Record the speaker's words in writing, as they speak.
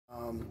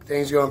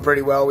Things are going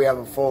pretty well. We have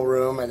a full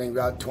room. I think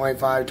about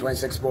 25,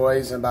 26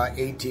 boys and about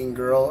 18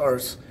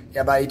 girls.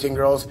 About 18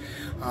 girls.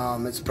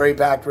 It's a pretty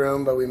packed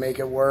room, but we make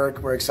it work.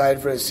 We're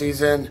excited for the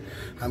season.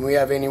 We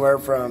have anywhere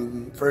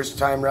from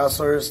first-time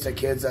wrestlers to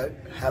kids that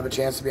have a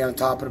chance to be on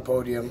top of the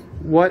podium.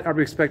 What are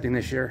we expecting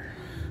this year?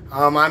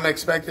 I'm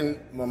expecting,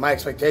 well, my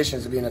expectation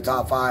is to be in the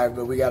top 5,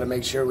 but we got to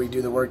make sure we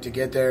do the work to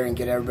get there and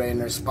get everybody in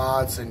their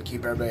spots and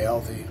keep everybody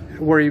healthy.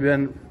 Where have you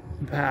been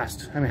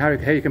past? I mean, how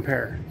do you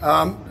compare?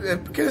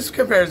 This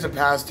compares to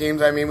past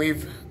teams. I mean,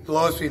 the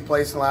lowest we've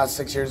placed in the last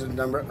 6 years, or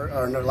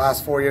the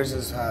last 4 years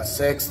is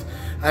 6th.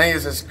 I think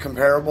this is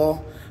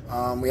comparable.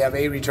 We have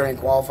 8 returning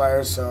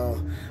qualifiers,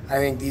 so I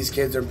think these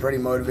kids are pretty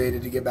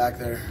motivated to get back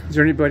there. Is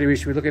there anybody we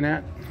should be looking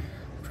at?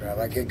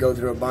 I could go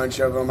through a bunch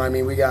of them. I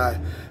mean, we got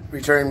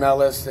returning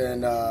medalists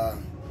and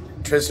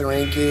Tristan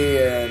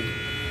Rinke and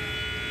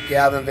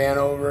Gavin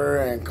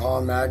Vanover and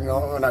Colin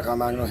Magno. Not Colin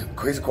Magno.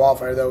 He's a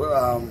qualifier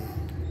though.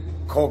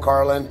 Cole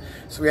Carlin.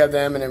 So we have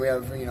them, and then we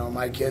have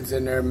my kids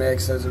in there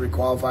mixed as a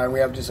qualifier. And we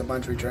have just a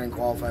bunch of returning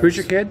qualifiers. Who's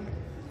your kid?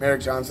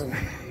 Merrick Johnson.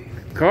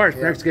 Of course,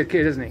 Merrick's a good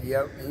kid, isn't he?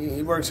 Yep,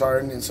 he works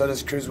hard, and so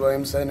does Cruz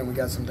Williamson, and we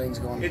got some things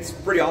going. It's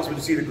pretty awesome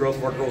to see the growth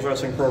of our girls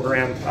wrestling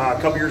program. A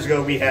couple years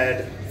ago, we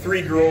had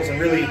 3 girls, and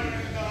really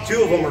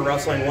 2 of them were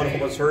wrestling. One of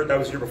them was hurt. That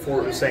was the year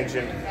before it was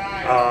sanctioned.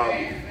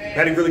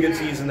 Had a really good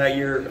season that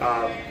year.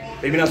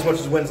 Maybe not so much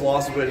as wins,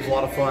 losses, but it was a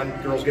lot of fun.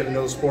 Girls getting to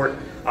know the sport,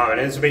 and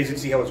it's amazing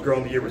to see how it's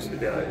grown. The year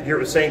it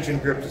was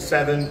sanctioned, grew up to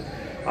 7,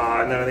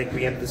 and then I think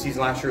we ended the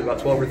season last year with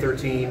about 12 or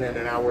 13, and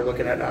then now we're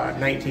looking at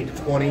 19 to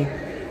 20.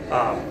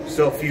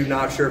 Still a few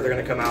not sure if they're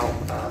going to come out.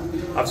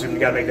 Obviously, we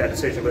got to make that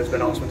decision, but it's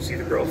been awesome to see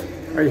the growth.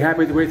 Are you happy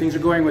with the way things are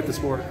going with the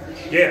sport?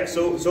 Yeah,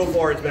 so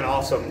far it's been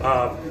awesome.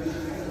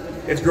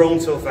 It's grown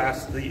so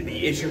fast.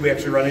 The issue we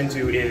actually run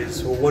into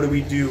is, well, what do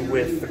we do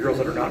with the girls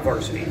that are not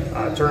varsity?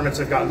 Tournaments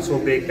have gotten so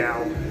big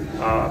now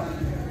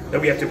that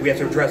we have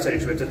to address that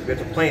issue. We have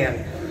to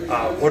plan.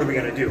 What are we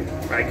going to do,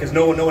 right? Because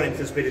no one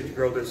anticipated to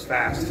grow this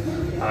fast,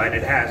 and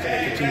it has,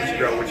 and it continues to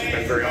grow, which has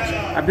been very awesome.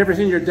 I've never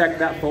seen your deck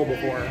that full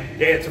before.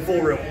 Yeah, it's a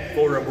full room.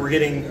 We're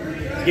getting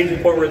to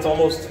the point where it's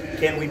almost,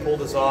 can we pull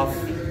this off,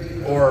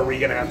 or are we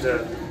going to have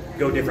to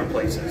go different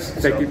places?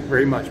 Thank you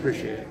very much.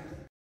 Appreciate it.